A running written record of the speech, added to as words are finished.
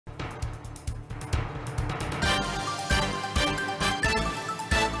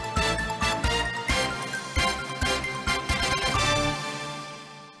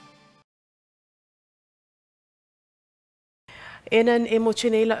In een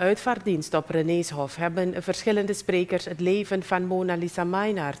emotionele uitvaartdienst op Reneeshof hebben verschillende sprekers het leven van Monalisa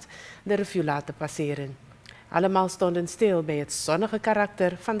Maynard de revue laten passeren. Allemaal stonden stil bij het zonnige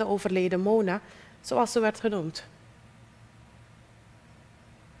karakter van de overleden Mona, zoals ze werd genoemd.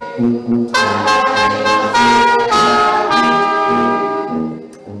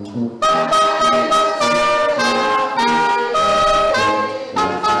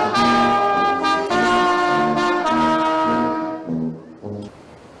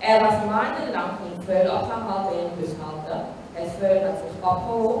 Er was maandenlang geen vuil opgehaald bij een bushalte. Het vuil had zich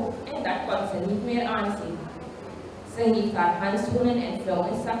opgehoopt en dat kon ze niet meer aanzien. Ze heeft haar handschoenen en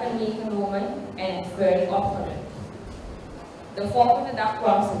vuilniszakken meegenomen en het vuil opgeruimd. De volgende dag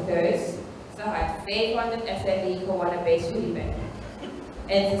kwam ze thuis. Ze had 500 SRD gewonnen bij Sullivan.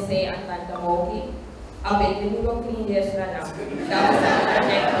 En ze zei aan tante Moki,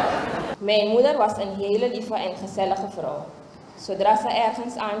 mijn moeder was een hele lieve en gezellige vrouw. Zodra ze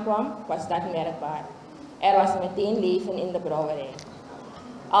ergens aankwam, was dat merkbaar. Er was meteen leven in de brouwerij.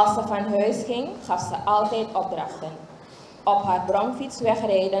 Als ze van huis ging, gaf ze altijd opdrachten. Op haar bromfiets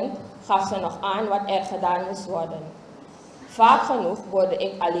wegrijdend, gaf ze nog aan wat er gedaan moest worden. Vaak genoeg hoorde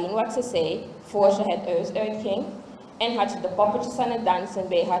ik alleen wat ze zei, voor ze het huis uitging, en had ze de poppetjes aan het dansen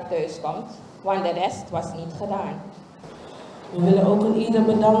bij haar thuiskomst, want de rest was niet gedaan. We willen ook een ieder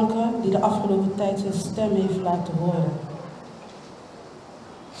bedanken die de afgelopen tijd zijn stem heeft laten horen.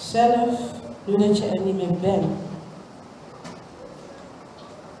 Zelf, nu dat je er niet meer bent,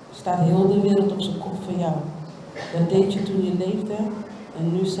 staat heel de wereld op zijn kop voor jou. Dat deed je toen je leefde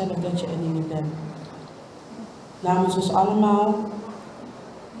en nu zelf dat je er niet meer bent. Namens ons allemaal,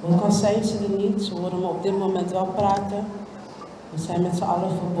 ook al zijn ze er niet, ze horen me op dit moment wel praten, we zijn met z'n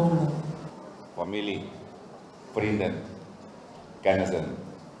allen verbonden. Familie, vrienden, kennissen,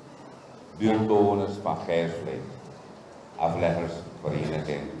 buurtbewoners van Geirsvliet, afleggers,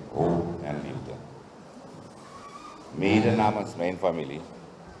 vereniging, hoop en liefde. Mede namens mijn familie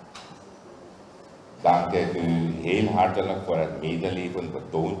dank ik u heel hartelijk voor het medeleven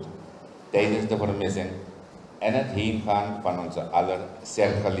betoond tijdens de vermissing en het heengaan van onze aller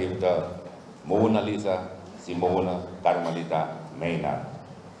zeer geliefde Monalisa Carmelita Maynard.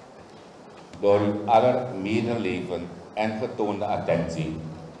 Door uw aller medeleven en getoonde attentie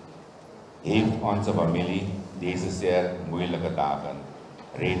heeft onze familie deze zeer moeilijke dagen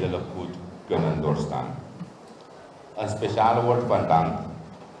redelijk goed kunnen doorstaan. Een speciale woord van dank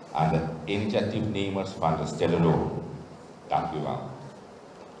aan de initiatiefnemers van de Stille Loop. Dank u wel.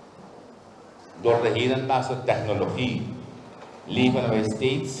 Door de hedendaagse technologie leven wij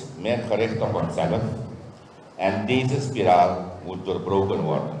steeds meer gericht op onszelf en deze spiraal moet doorbroken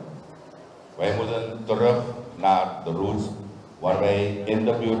worden. Wij moeten terug naar de roots waar wij in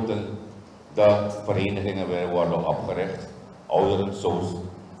de buurten de verenigingen weer worden opgericht, ouderensoos,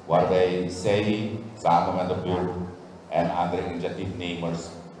 waarbij zij samen met de buurt en andere initiatiefnemers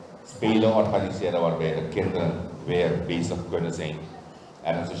spelen organiseren waarbij de kinderen weer bezig kunnen zijn.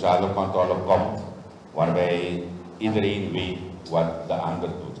 En een sociale controle komt waarbij iedereen weet wat de ander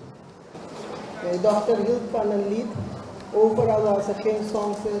doet. Mijn dochter hield van een lied, overal waar ze ging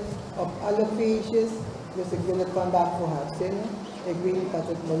zong ze, op alle feestjes, dus ik wil het vandaag voor haar zingen. Ik weet niet of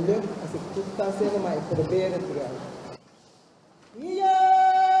het me lukt, als ik goed kan zingen, maar ik probeer het wel.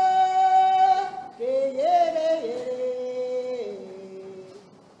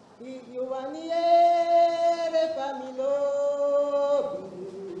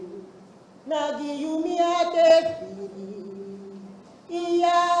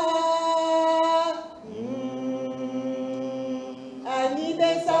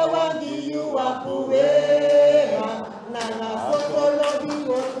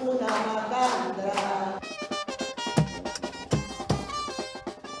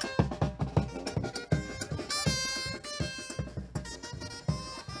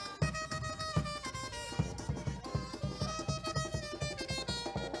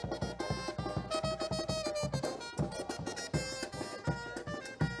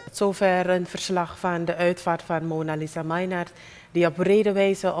 Zover een verslag van de uitvaart van Monalisa Maynard, die op brede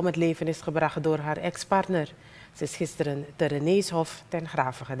wijze om het leven is gebracht door haar ex-partner. Ze is gisteren te Reneeshof ten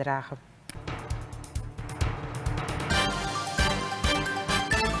grave gedragen.